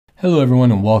Hello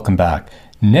everyone and welcome back.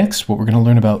 Next, what we're going to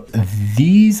learn about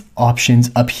these options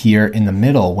up here in the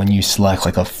middle when you select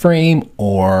like a frame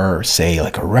or say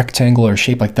like a rectangle or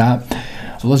shape like that.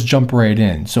 So let's jump right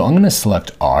in. So I'm going to select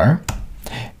R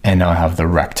and now I have the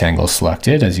rectangle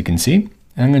selected, as you can see.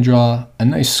 And I'm going to draw a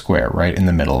nice square right in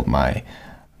the middle of my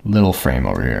little frame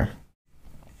over here.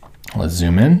 Let's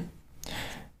zoom in.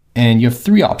 And you have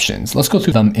three options. Let's go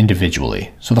through them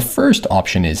individually. So the first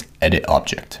option is Edit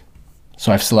Object.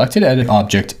 So I've selected Edit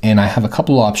Object and I have a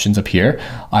couple of options up here.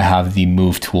 I have the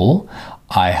Move tool.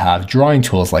 I have drawing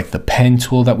tools like the pen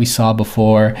tool that we saw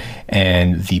before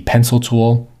and the pencil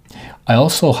tool. I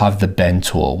also have the Bend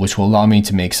tool, which will allow me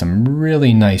to make some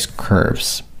really nice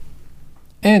curves.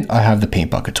 And I have the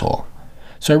Paint Bucket tool.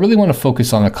 So I really want to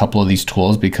focus on a couple of these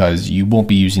tools because you won't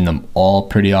be using them all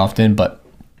pretty often, but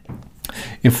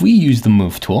if we use the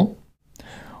Move tool,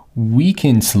 we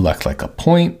can select like a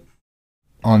point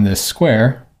on this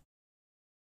square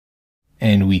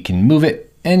and we can move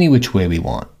it any which way we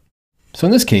want. So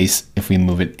in this case, if we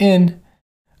move it in,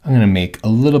 I'm going to make a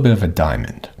little bit of a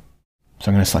diamond. So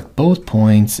I'm going to select both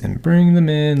points and bring them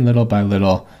in little by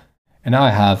little. And now I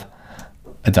have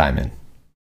a diamond.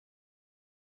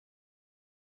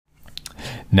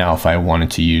 Now, if I wanted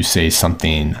to use, say,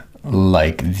 something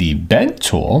like the Bend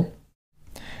tool,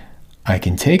 I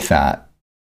can take that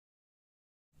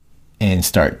and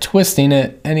start twisting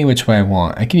it any which way I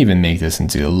want. I can even make this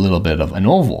into a little bit of an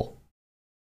oval.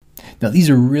 Now these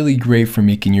are really great for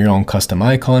making your own custom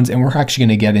icons, and we're actually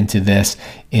going to get into this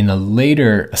in a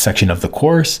later section of the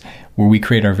course where we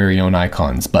create our very own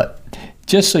icons. But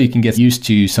just so you can get used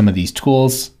to some of these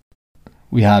tools,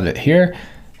 we have it here.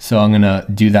 So I'm going to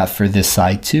do that for this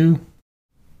side too.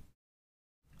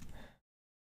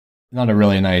 Not a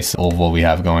really nice oval we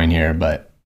have going here, but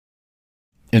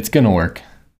it's going to work.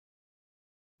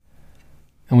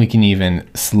 And we can even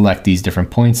select these different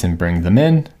points and bring them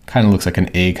in. Kind of looks like an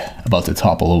egg about to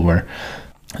topple over.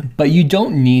 But you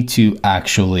don't need to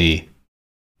actually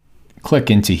click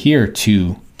into here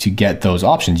to get those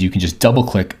options. You can just double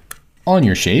click on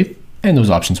your shape and those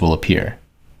options will appear.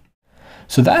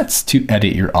 So that's to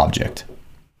edit your object.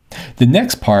 The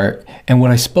next part, and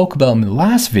what I spoke about in the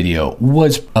last video,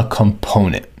 was a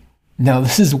component. Now,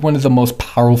 this is one of the most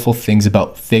powerful things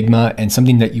about Figma and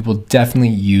something that you will definitely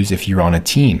use if you're on a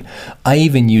team. I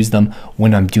even use them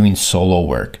when I'm doing solo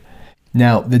work.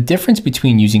 Now, the difference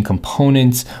between using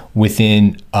components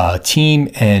within a team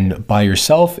and by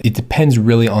yourself, it depends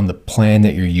really on the plan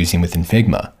that you're using within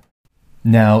Figma.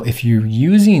 Now, if you're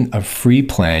using a free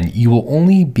plan, you will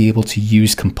only be able to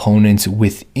use components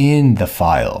within the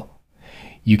file.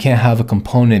 You can't have a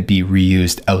component be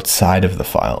reused outside of the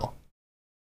file.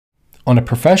 On a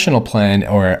professional plan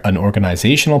or an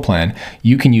organizational plan,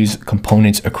 you can use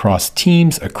components across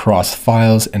teams, across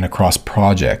files, and across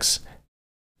projects.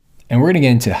 And we're going to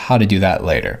get into how to do that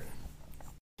later.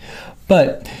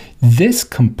 But this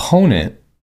component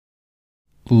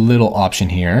little option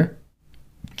here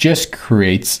just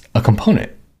creates a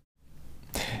component.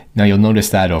 Now you'll notice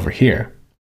that over here.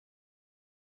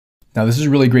 Now this is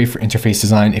really great for interface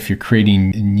design if you're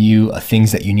creating new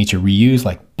things that you need to reuse,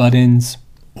 like buttons,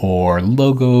 or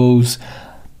logos,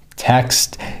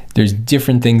 text. There's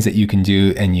different things that you can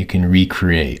do and you can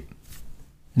recreate.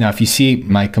 Now, if you see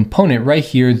my component right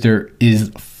here, there is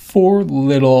 4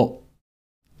 little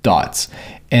dots.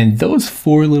 And those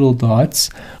 4 little dots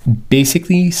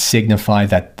basically signify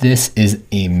that this is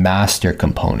a master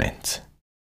component.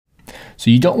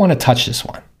 So you don't want to touch this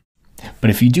one. But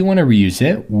if you do want to reuse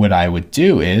it, what I would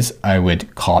do is I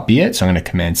would copy it. So I'm going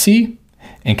to Command C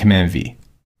and Command V.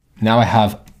 Now I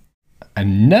have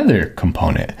another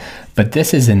component, but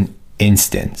this is an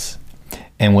instance.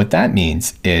 And what that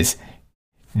means is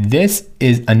this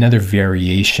is another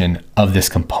variation of this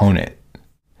component.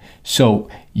 So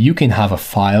you can have a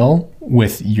file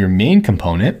with your main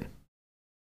component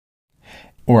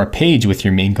or a page with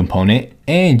your main component,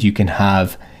 and you can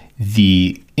have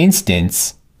the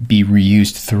instance be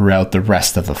reused throughout the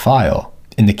rest of the file.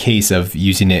 In the case of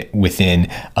using it within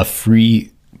a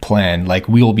free plan, like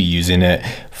we will be using it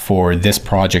for this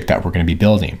project that we're going to be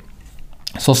building.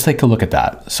 So let's take a look at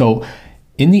that. So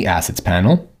in the assets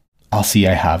panel, I'll see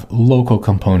I have local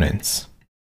components.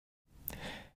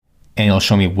 And it'll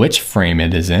show me which frame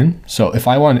it is in. So if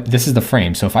I want, this is the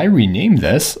frame. So if I rename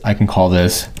this, I can call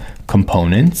this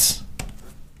components.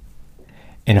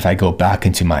 And if I go back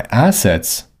into my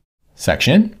assets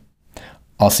section,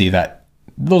 I'll see that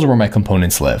those are where my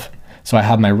components live. So I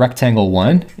have my rectangle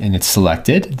 1 and it's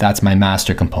selected. That's my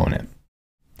master component.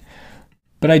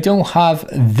 But I don't have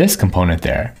this component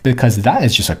there because that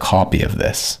is just a copy of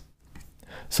this.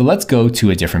 So let's go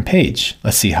to a different page.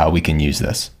 Let's see how we can use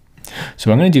this. So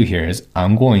what I'm going to do here is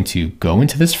I'm going to go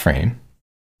into this frame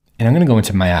and I'm going to go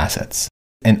into my assets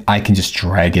and I can just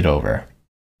drag it over.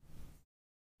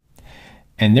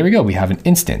 And there we go. We have an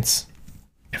instance.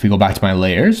 If we go back to my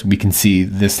layers, we can see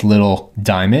this little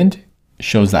diamond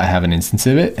shows that I have an instance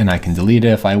of it and I can delete it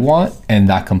if I want. And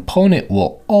that component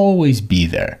will always be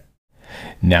there.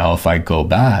 Now, if I go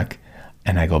back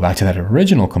and I go back to that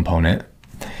original component,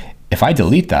 if I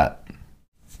delete that,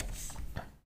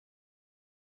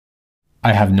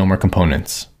 I have no more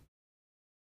components.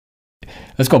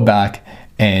 Let's go back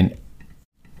and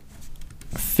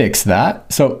fix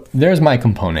that. So there's my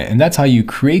component, and that's how you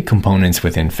create components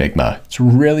within Figma. It's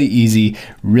really easy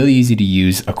to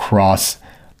use across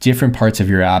different parts of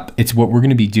your app. It's what we're going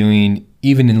to be doing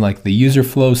even in like the user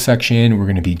flow section. We're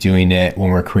going to be doing it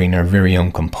when we're creating our very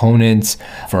own components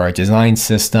for our design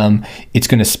system. It's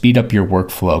going to speed up your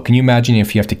workflow. Can you imagine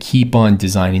if you have to keep on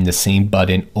designing the same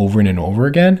button over and over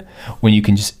again, when you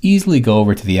can just easily go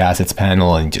over to the assets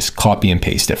panel and just copy and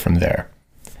paste it from there?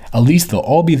 At least they'll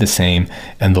all be the same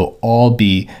and they'll all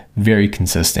be very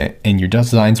consistent, and your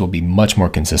designs will be much more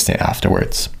consistent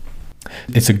afterwards.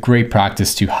 It's a great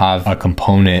practice to have a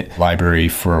component library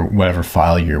for whatever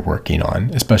file you're working on,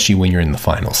 especially when you're in the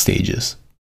final stages.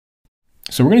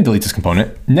 So we're going to delete this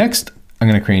component. Next, I'm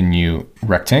going to create a new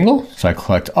rectangle. So I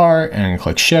click R and I'm going to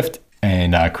click Shift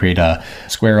and create a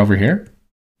square over here.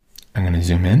 I'm going to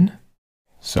zoom in.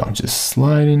 So I'm just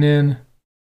sliding in.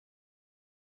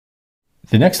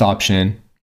 The next option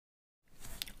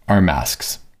are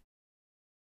masks.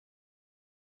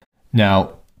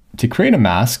 Now, to create a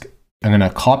mask, I'm going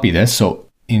to copy this. So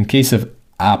in case of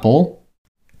Apple,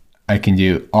 I can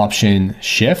do Option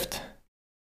Shift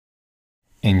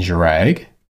and drag,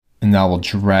 and that will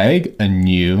drag a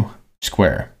new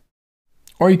square.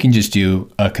 Or you can just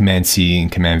do a Command C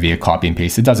and Command V, copy and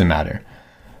paste. It doesn't matter.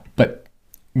 But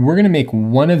we're going to make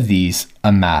one of these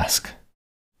a mask.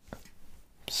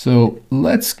 So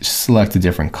let's select a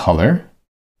different color.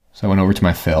 So I went over to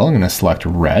my fill. I'm going to select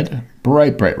red,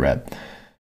 bright red.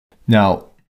 Now,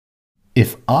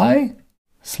 if I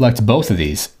select both of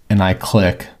these and I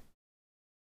click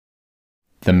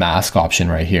the mask option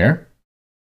right here,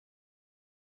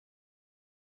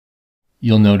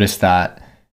 you'll notice that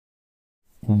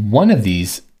one of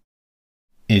these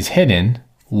is hidden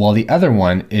while the other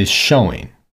one is showing.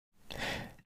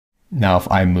 Now,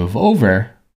 if I move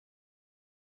over,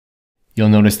 you'll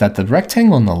notice that the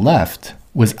rectangle on the left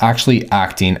was actually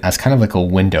acting as kind of like a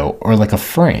window or like a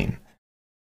frame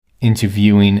into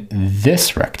viewing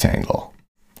this rectangle.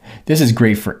 This is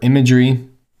great for imagery,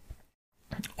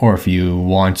 or if you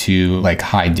want to like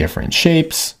hide different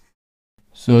shapes.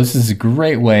 So this is a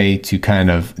great way to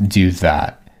kind of do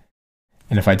that.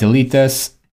 And if I delete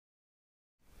this,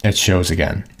 it shows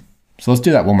again. So let's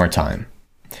do that one more time.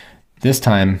 This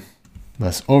time,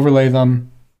 let's overlay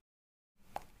them,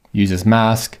 use this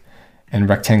mask, and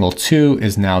rectangle 2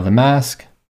 is now the mask.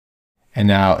 And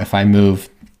now if I move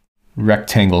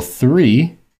rectangle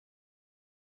 3,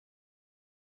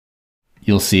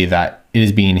 you'll see that it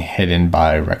is being hidden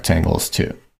by rectangles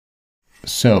 2.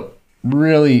 So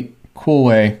really cool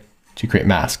way to create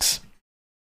masks.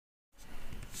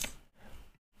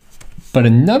 But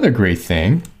another great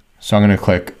thing, so I'm going to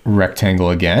click rectangle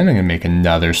again. I'm going to make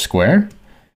another square.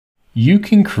 You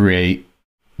can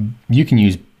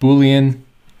use Boolean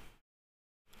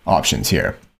options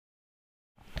here.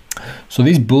 So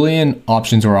these Boolean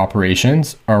options or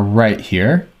operations are right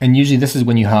here. And usually this is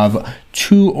when you have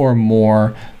 2 or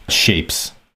more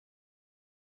shapes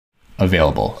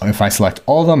available. If I select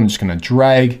all of them, I'm just going to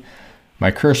drag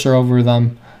my cursor over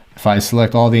them. If I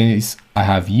select all these, I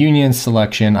have union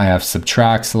selection, I have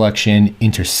subtract selection,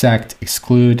 intersect,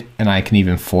 exclude, and I can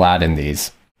even flatten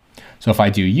these. So if I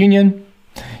do union,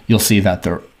 you'll see that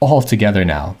they're all together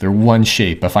now. They're one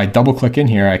shape. If I double click in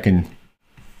here, I can,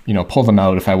 pull them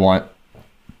out if I want,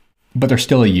 but they're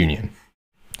still a union.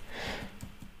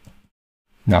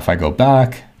 Now, if I go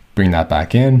back, bring that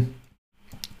back in,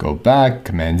 go back,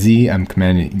 Command Z, I'm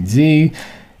Commanding Z.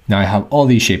 Now I have all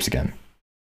these shapes again.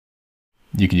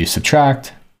 You can do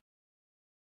subtract,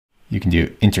 you can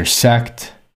do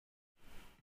intersect,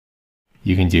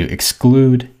 you can do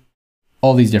exclude,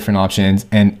 all these different options.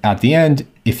 And at the end,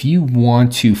 if you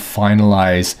want to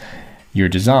finalize your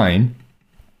design,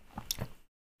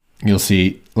 you'll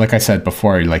see, like I said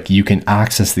before, like you can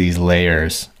access these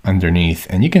layers underneath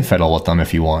and you can fiddle with them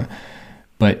if you want.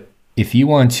 But if you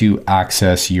want to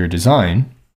access your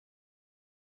design,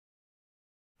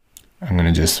 I'm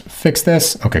going to just fix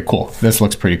this. Okay, cool. This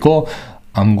looks pretty cool.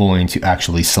 I'm going to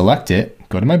actually select it,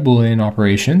 go to my Boolean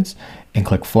operations and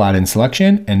click flatten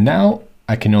selection. And now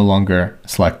I can no longer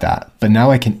select that, but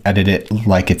now I can edit it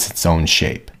like it's its own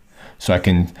shape. So I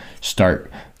can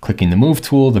start clicking the move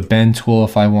tool, the bend tool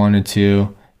if I wanted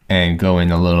to, and go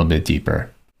in a little bit deeper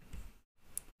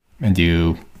and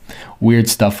do weird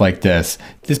stuff like this.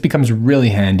 This becomes really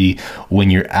handy when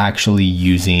you're actually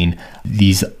using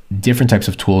these different types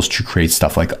of tools to create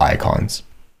stuff like icons.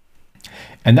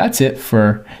 And that's it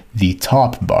for the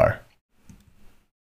top bar.